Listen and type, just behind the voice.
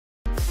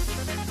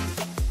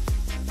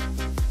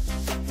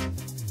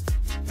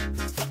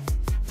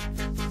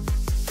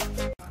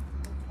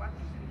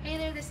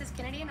this is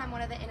Kennedy and I'm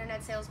one of the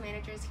internet sales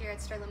managers here at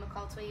Sterling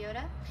McCall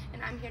Toyota,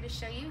 and I'm here to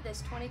show you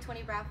this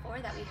 2020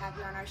 RAV4 that we have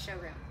here on our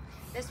showroom.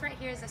 This right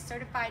here is a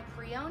certified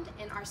pre-owned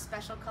in our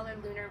special color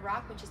Lunar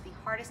Rock, which is the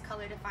hardest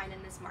color to find in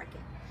this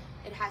market.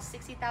 It has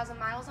 60,000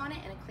 miles on it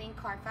and a clean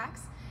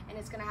Carfax, and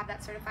it's going to have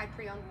that certified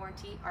pre-owned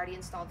warranty already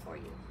installed for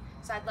you.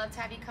 So I'd love to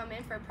have you come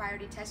in for a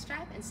priority test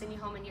drive and send you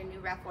home in your new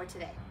RAV4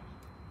 today.